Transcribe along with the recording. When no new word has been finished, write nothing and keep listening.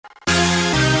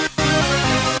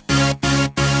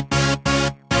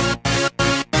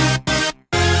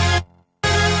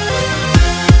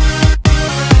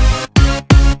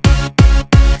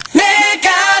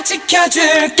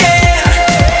안아줄게.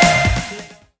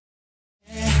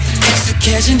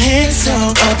 익숙해진 햇속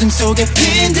어둠 속에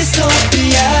핀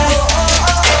디스토피아.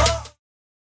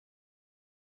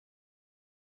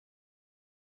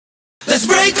 Let's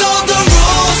break all the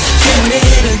rules.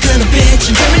 재미를 그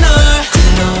눈빛은 criminal.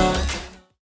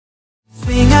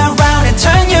 Swing around and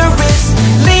turn your wrist.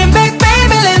 Lean back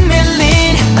baby let me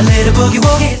lean. A little boogie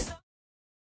woogie.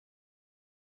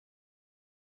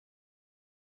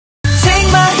 Take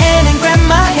my hand and grab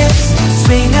my hips.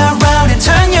 Swing around and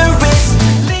turn your wrist.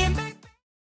 Lean back.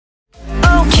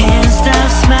 Oh, can't stop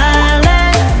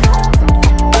smiling.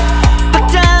 박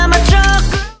담아줘.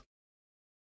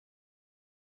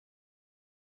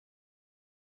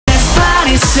 Let's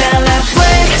party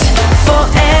celebrate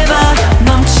forever.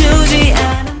 멈추지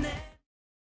않은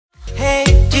Hey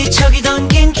뒤척이던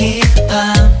긴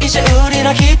밤 이제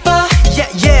우리라 기뻐. Yeah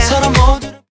yeah 서로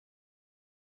모두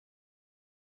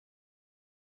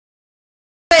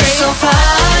So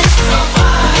fine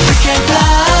we can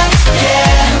fly.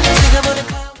 Yeah 지금부터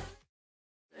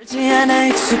떨지 않아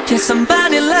익숙해.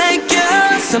 Somebody like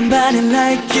you, somebody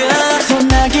like you.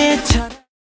 소나기처럼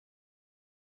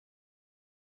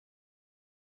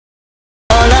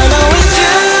All I know is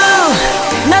you.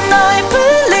 난 너의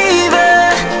believer.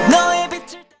 너의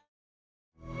빛을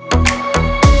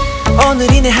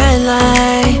오늘이 내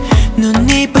highlight.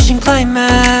 눈이 부신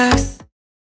climax.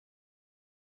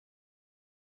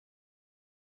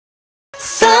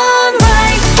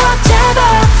 Sunrise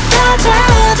whatever. 낮에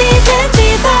어디든지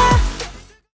다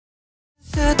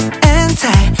Suit and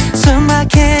tie. 숨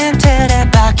막힌 틀에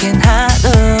박힌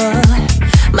하루.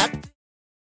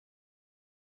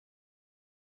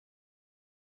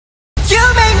 You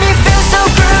make me feel so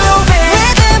groovy.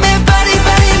 Rhythm and body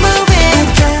body moving.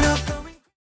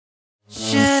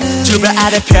 주변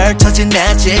아래 펼쳐진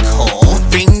magic hole.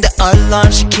 Ring the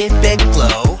alarm, she keep it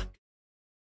glow.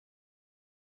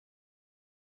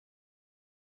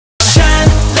 Shine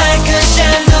like a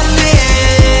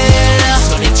chandelier.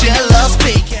 소리질러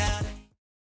speak out.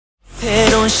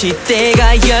 새로운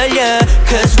시대가 열려.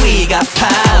 Cause we got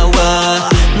power.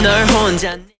 널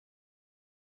혼자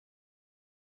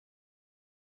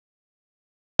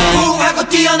하고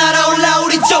뛰어날아올라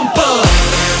우리 점프.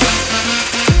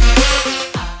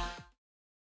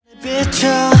 비춰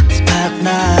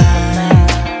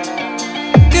spotlight.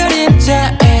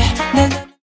 그림자에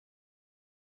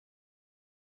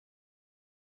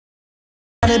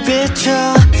나를 비춰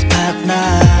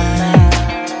spotlight.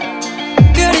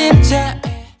 그림자에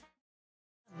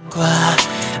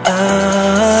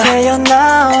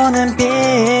새어나오는 빛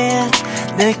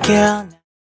느껴.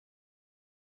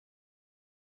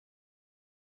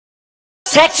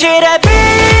 색칠의 빛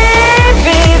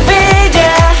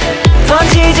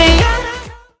번지지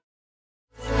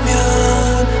않으면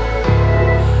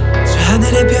저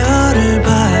하늘의 별을 봐.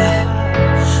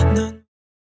 넌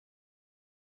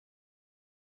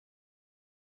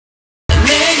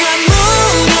내가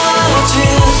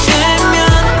무너지면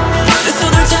내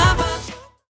손을 잡아.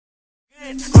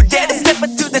 We're dead and step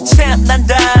into the champ. 난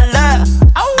달라.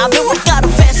 I mean we got a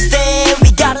fast day.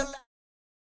 We got a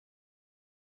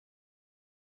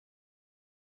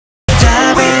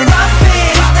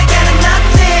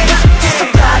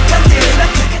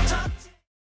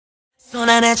손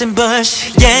안에 진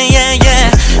bush, yeah yeah yeah.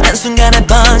 한순간에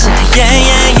번져, yeah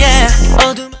yeah yeah.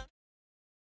 어둠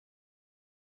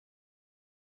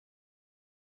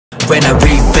When I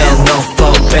rebuild, no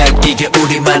fall back. 이게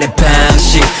우리만의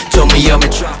방식. 좀 위험해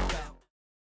drop.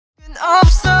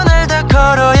 없어 날 다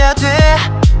걸어야 돼.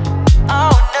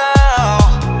 Oh no.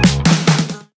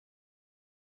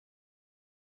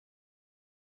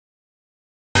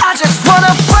 I just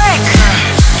wanna break.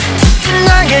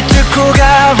 날개 뚫고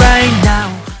가 right now.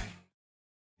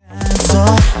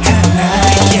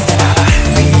 그날에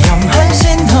위험한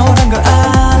신호란 걸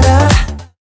알아.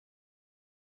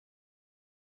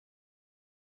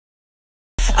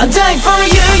 I'm dying for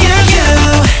you, you, you.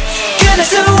 끊을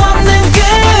수 없는 끝.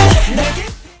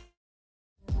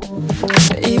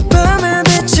 이 밤을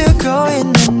비추고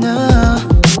있는 너.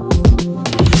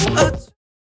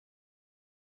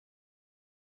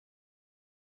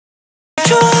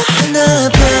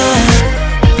 좋아하나봐.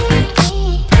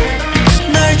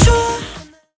 날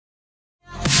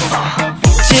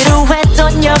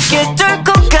지루했던 역길 뚫고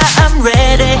가. I'm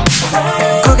ready.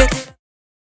 고개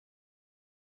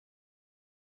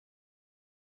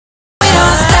We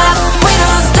don't stop, we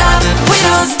don't stop, we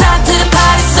don't stop till the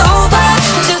party's over.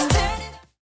 Just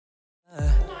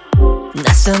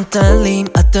낯선 떨림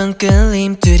어떤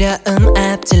끌림 두려움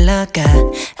앞질러가.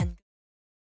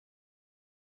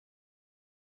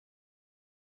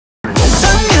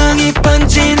 선명히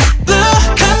번진 blue.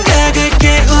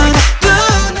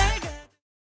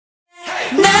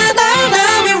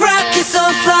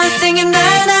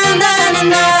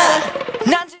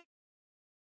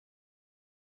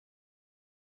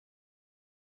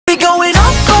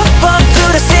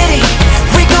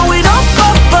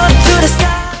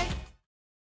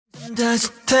 does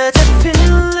it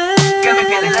feeling? Got me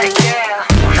feeling like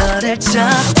yeah. 어릴 적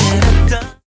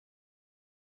들었던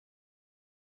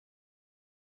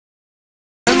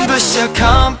눈부셔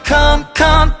come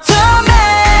to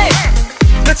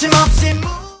me. 거침없이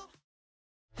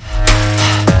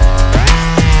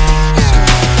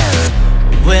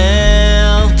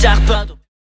well 딱 봐도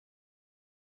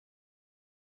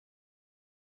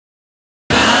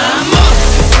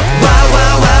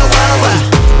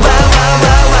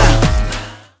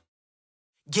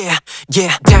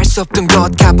Yeah, 닿을 수 없던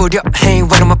곳 가보려 Hey,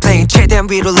 what am I playing? 최대한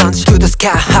위로 launch to the sky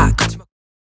high.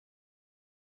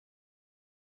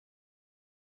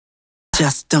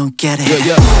 Just don't get it.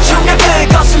 중력을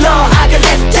거슬러 I got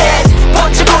lifted.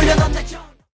 번쩍 올려 넌 날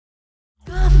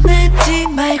꺼내지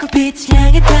말고 빛을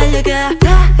향해 달려가.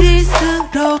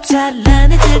 닿을수록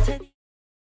찬란해질 테니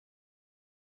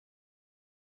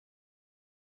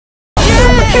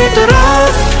이토록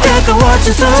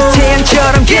뜨거워진 손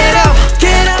태양처럼 get up,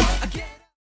 get up.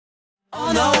 Oh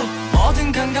no,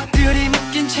 모든 감각들이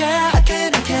묶인 채 I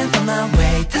can't find my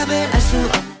way. 답을 알 수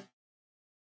없는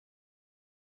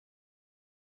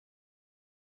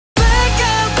Back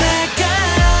out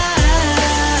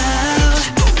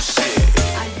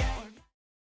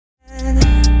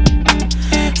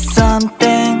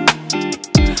Something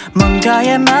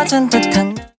뭔가에 맞은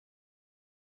듯한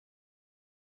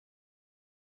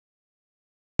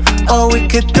Oh, we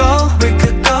could go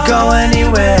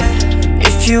anywhere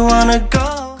if you wanna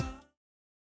go.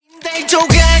 내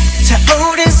조각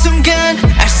차오른 순간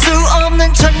알 수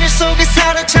없는 천일 속에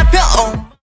사로잡혀.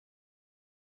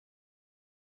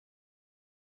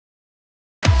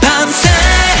 밤새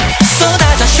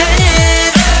쏟아져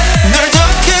shining 널 더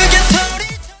크게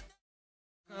소리쳐.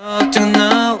 걱정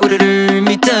너 우리를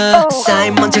믿어.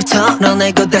 쌓인 먼지를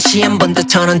털어내고 다시 한 번 더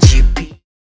턴 GP.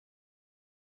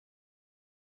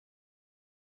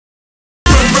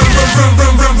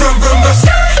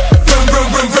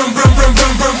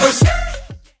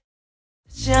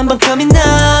 다시 한번 coming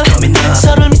up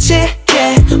서로를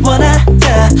미치게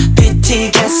원한다.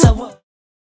 BT겠어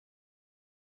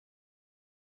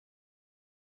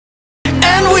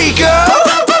And we go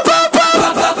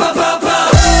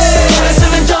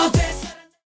그랬으면 좋대.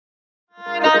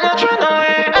 알려줘 너의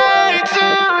A to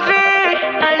Z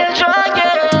알려줘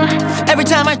yeah. Every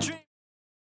time I dream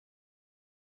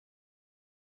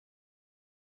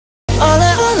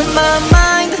all in my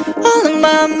mind, all in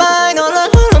my mind, all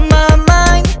in my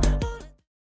mind.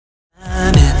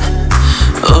 나는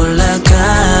올라가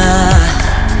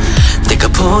내가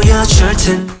보여줄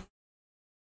텐데.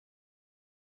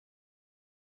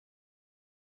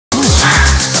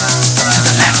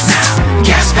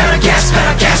 Gas pedal, gas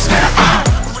pedal, gas pedal.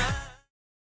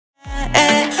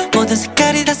 모든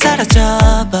색깔이 다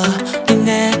사라져버린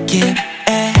느낌.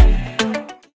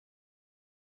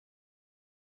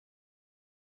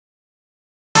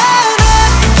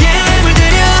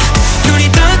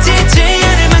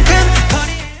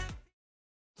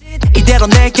 이대로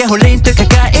내게 홀린 듯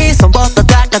가까이 손부터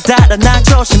닦아달라. 난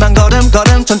조심한 걸음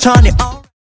천천히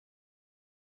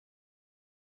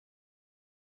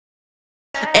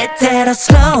이대로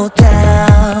slow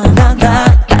down. 난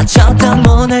닫혔던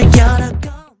문을 열어고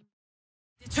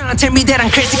Trying to tell me that I'm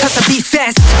crazy cause I be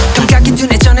fast. 감각이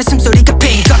둔해져 숨소리가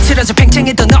핑 거칠어져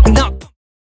팽창해도 knock knock.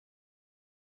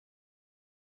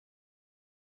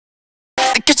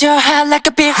 Get your heart like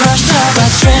a big rush of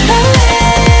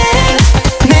adrenaline.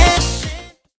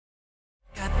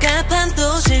 갑갑한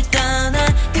도시를 떠나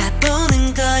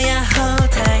가보는 거야. Hold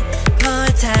tight,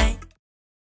 hold tight.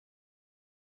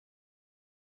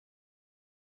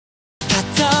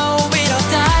 바다 위로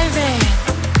diving.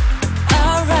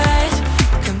 Alright.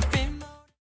 금빛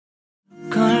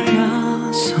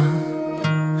걸려서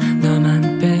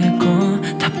너만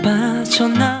빼고 다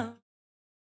빠져나.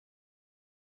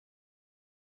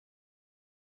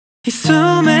 이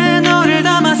숨에 너를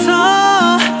담아서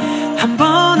한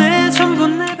번에 전부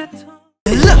내뱉어.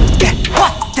 Look at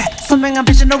what that 선명한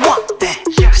vision of what that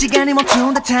시간이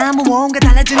멈춘 듯한 무언가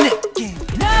달라진 느낌.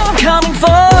 Now I'm coming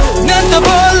for 난 더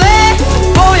볼래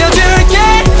보여줄게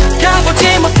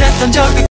가보지 못했던 적